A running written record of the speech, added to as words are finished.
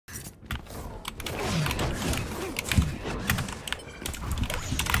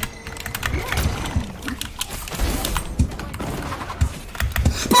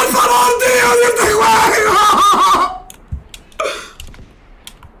juego!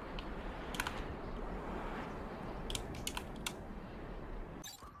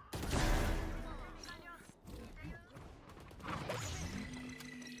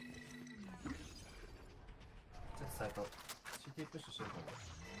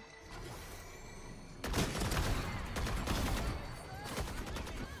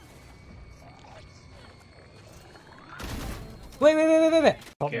 Wait.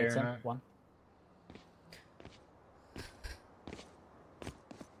 One.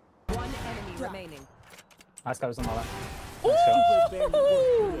 One enemy remaining. Nice guy was on my left.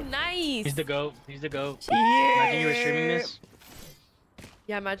 Ooh, nice. He's the GOAT. He's the GOAT. Yeah. Imagine you were streaming this.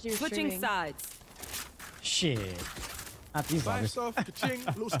 Yeah, imagine you were Switching streaming. sides. Shit. Not these ones.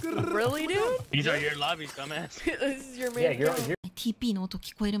 Really, dude? These are your lobbies, dumbass. This is your main Yeah, you're. account. TP の音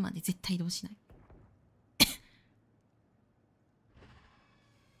聞こえるまで絶対移動しない。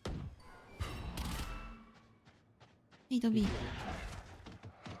エイド B。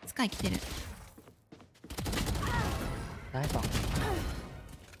スカイ来てる。ナイ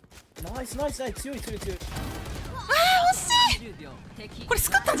ス。ナイス。強い。あー惜しい。これ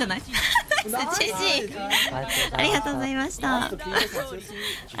スカったんじゃない？ナイス GG。ありがとうございました。あ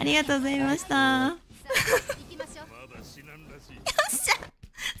りがとうございました。よっしゃ。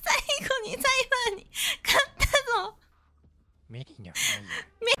最後に勝ったぞ。メリーには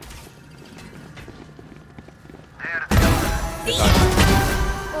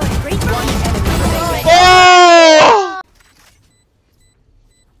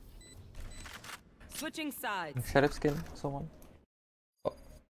Switching sides. Sheriff skin, someone.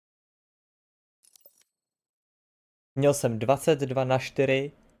 Měl jsem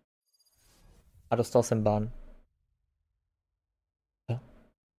 22/4 a dostal jsem ban. Co?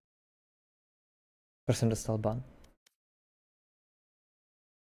 Proč jsem dostal ban?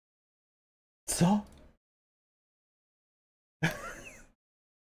 Co?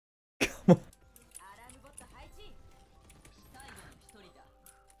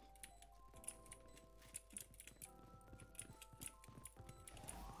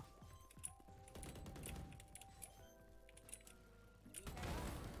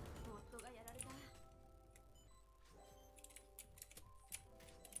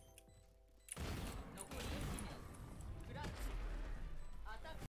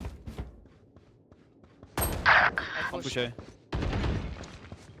 Push A.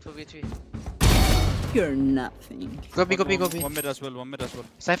 2v3. You're nothing. Go B. One mid as well.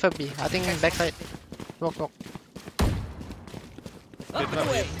 Cypher B. I think backside. Walk. They trap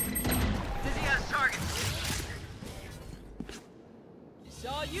me.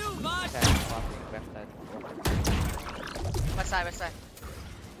 Saw you, boss. West side.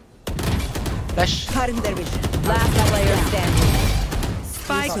 Flash. Cutting their vision. Last player standing.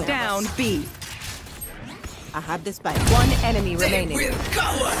 Spike down B. I have the spike. One enemy remaining.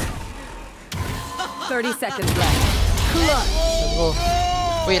 30 seconds left. Let's go.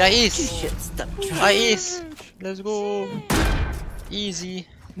 Wait, I is. Let's go. Easy.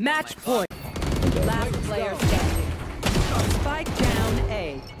 Match point. Last player standing. Spike down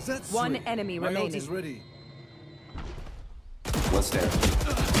A. One enemy remaining. What's there?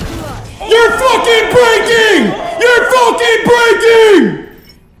 You're fucking breaking!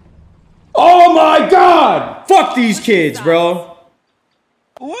 Oh my god! Fuck these kids, bro.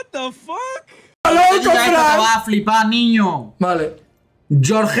 What the fuck? Va a flipar, niño. Vale.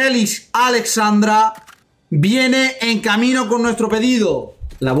 Jorgelis Alexandra viene en camino con nuestro pedido.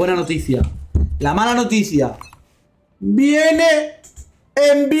 La buena noticia. La mala noticia. Viene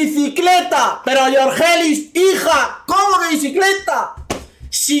en bicicleta. Pero Jorgelis, hija, ¿cómo que bicicleta?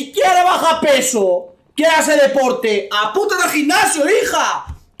 Si quiere bajar peso, quiere hacer deporte, apúntate al gimnasio, hija.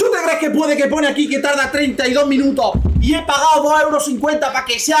 ¿Tú te crees que puede que pone aquí que tarda 32 minutos y he pagado 2,50 € para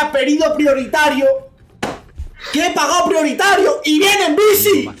que sea pedido prioritario? Que he pagado prioritario y viene en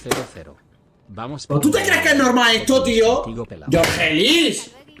bici. ¿Pero tú te crees que es normal esto, tío?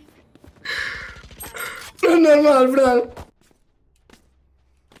 ¡Jorgelis! No es normal, Fran.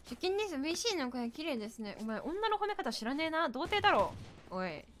 受験です。VC の声綺麗ですね。お前、女の褒め方知らねえな。童貞だろ。お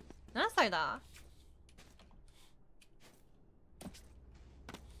い、何歳だ？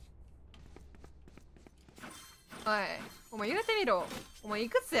おい、お前言うてみろ。お前い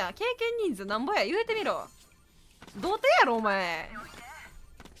くつや？経験人数なんぼや？言うてみろ。童貞やろ、お前。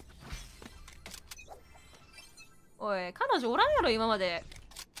おい、彼女おらんやろ、今まで。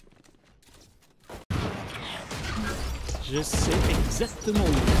Je sais exactement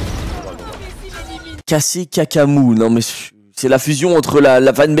où. Cassé Kakamou, non mais c'est la fusion entre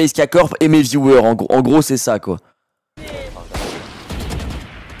la fanbase K-Corp et mes viewers, en gros c'est ça quoi.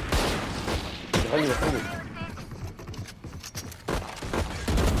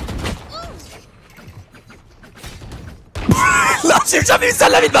 j'ai jamais vu ça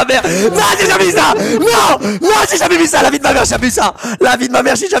de la vie de ma mère. Non, j'ai jamais vu ça. Non, non, j'ai jamais vu ça. La vie de ma mère, j'ai jamais vu ça. La vie de ma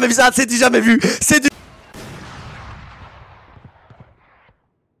mère, j'ai jamais vu ça. C'est du jamais vu. C'est du.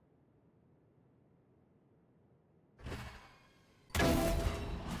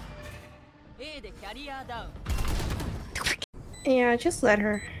 Yeah, just let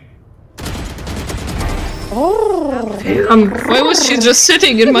her. Why was she just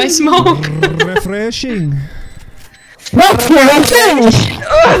sitting in my smoke? Refreshing.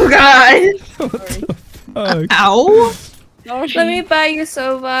 Oh god! Ow! Let me buy you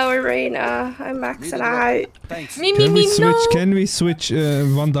Sova or Reina. I'm maxing out. Thanks. Me, Can we switch? no. Can we switch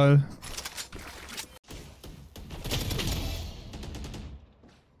Vandal?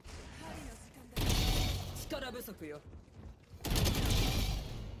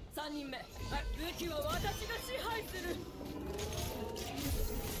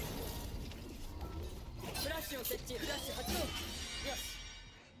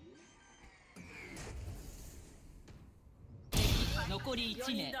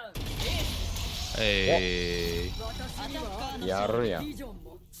 Hey. やるやん。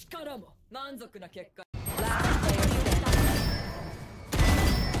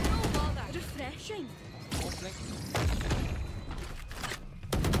Refreshing.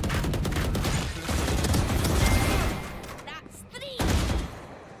 That's 3.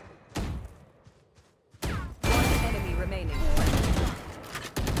 One enemy remaining.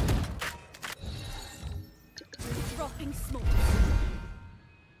 Dropping smoke.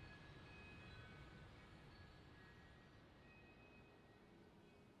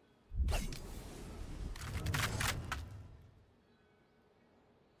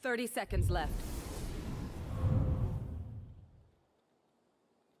 Thirty seconds left.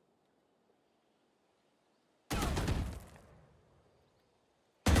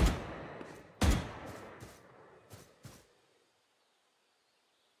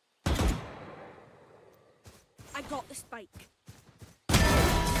 I got the spike.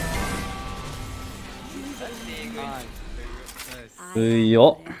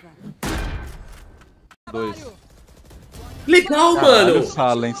 Legal, mano.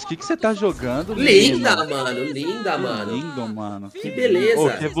 Silence, o que você tá jogando? Linda, mano. Linda, mano. Lindo, mano. Que beleza.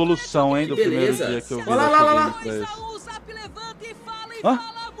 Oh, que evolução, hein, do primeiro dia que eu vi. Olha lá.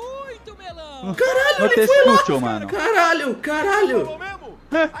 Caralho, ele foi lá. Mano. Caralho.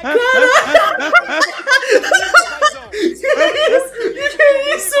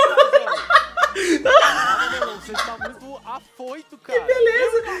 Que isso? Você está muito afoito, cara. Que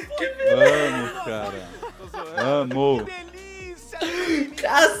beleza. Vamos, cara. Vamos.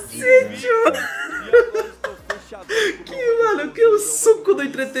 Cacete, mano, que o suco do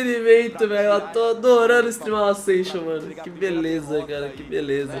entretenimento, velho. Eu tô adorando streamar o Ascension, mano. Que beleza, cara, que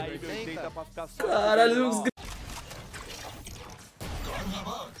beleza. Caralho, uns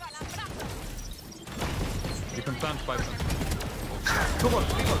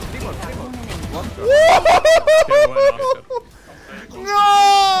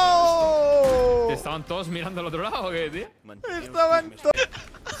 ¡No! ¿Estaban todos mirando al otro lado o qué, tío? Estaban todos.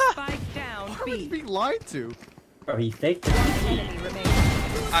 Spike down B. Being lied to. Bro, he faked it.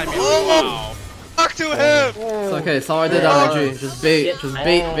 I mean, wow. Fuck to him. It's okay, it's all I did on IG. Just bait,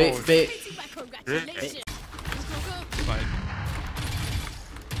 bait.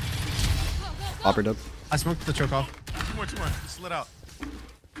 Opera dub. I smoked the choke off. Two more. Slid out.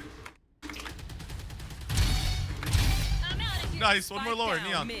 Nice, one more lower,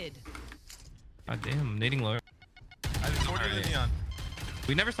 Neon. God damn, I'm nading lower. I just ordered the Neon.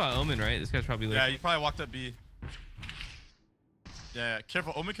 We never saw Omen, right? This guy's probably Yeah, you probably walked up B. Yeah,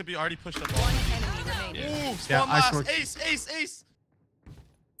 careful. Omen could be already pushed up. Ooh, spawn last. Ace.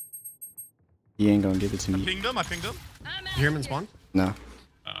 He ain't gonna give it to I me. pinged him. You hear him in spawn? No.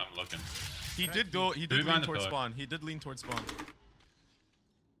 I'm looking. He did lean towards spawn. He did lean towards spawn.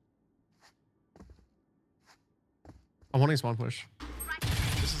 I'm wanting spawn push.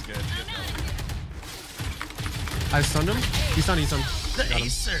 This is good. I stunned him. He's stunned. The Got him.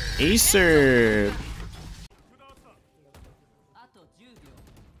 Acer.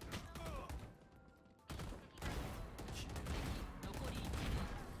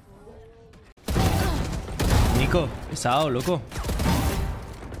 Nico, pesado, loco.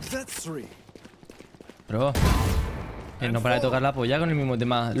 Bro. No para de tocar la polla con el mismo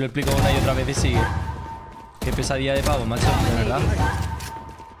tema. Lo explico una y otra vez y sigue. Qué pesadilla de pavo, macho, de verdad.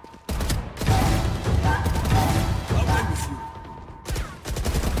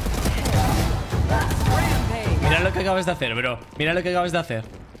 Mira lo que acabas de hacer, bro. Mira lo que acabas de hacer.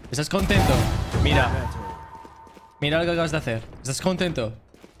 ¿Estás contento? Mira. Mira lo que acabas de hacer. ¿Estás contento?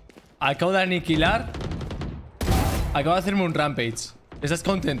 Acabo de aniquilar Acabo de hacerme un rampage. ¿Estás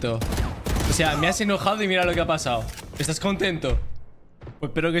contento? O sea, me has enojado y mira lo que ha pasado. ¿Estás contento? Pues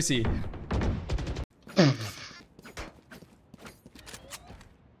espero que sí.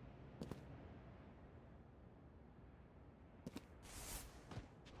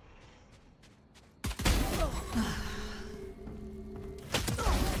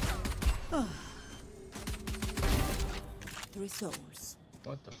 Souls.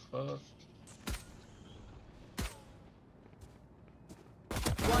 What the fuck?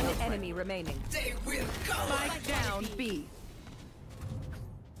 One enemy remaining. They will come. Spike down B.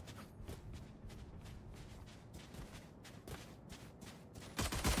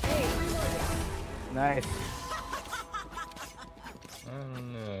 Nice.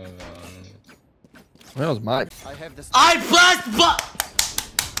 Where was my? I pressed but.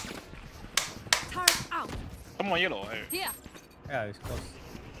 Come on, yellow. Here. Yeah, it's close.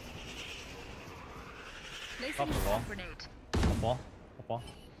 Placing the wall. grenade. Up wall. Up wall.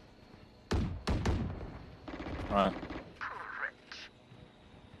 Right.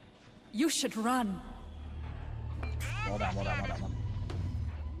 You should run. More down, more down, more down, more down.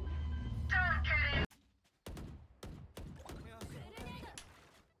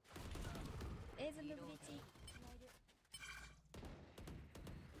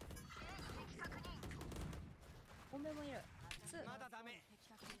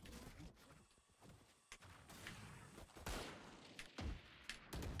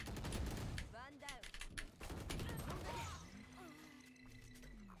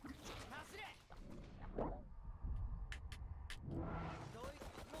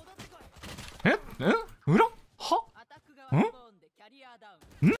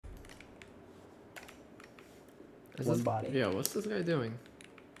 One body. Yeah, what's this guy doing?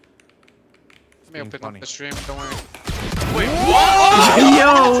 Let me open up the stream, don't worry. Wait, what?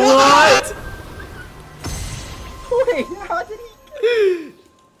 Yo, what? Wait, how did he?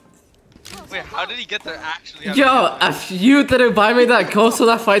 Wait, how did he get there actually? Yo, if you didn't buy me that ghost so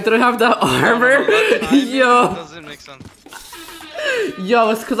that fight didn't have that armor, yo. Doesn't make sense. Yo,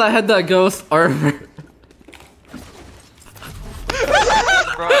 it's because I had that ghost armor.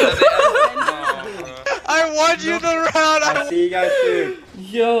 Bro, I won you the round! I see you guys soon.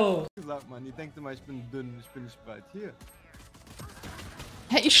 Yo. Sag man, ihr denkt immer, ich bin dünn, ich bin nicht breit. Hier.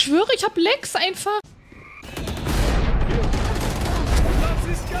 Hä, ich schwöre, ich hab Lex einfach.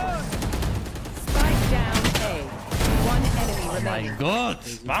 Spike down A. One enemy Oh my remaining. god!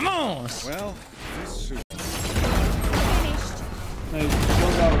 Vamos! Well, this should... Nice. Go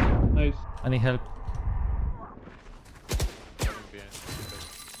down. Nice. I need help.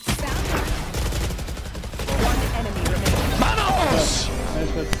 One enemy remaining. Vamos!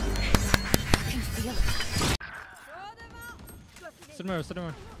 Nice shot. Cinema,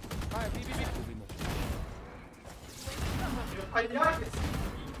 cinema.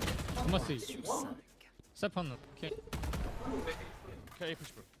 Como assim? Step on. Okay. Okay,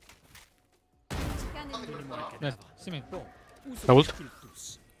 push bro. Nice. Cement. I ult.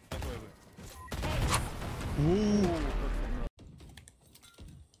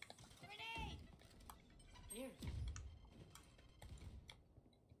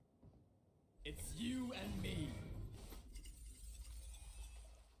 It's you and me.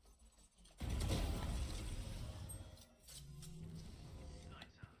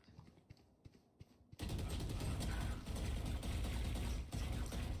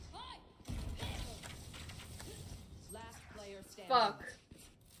 Last player standing. Fuck.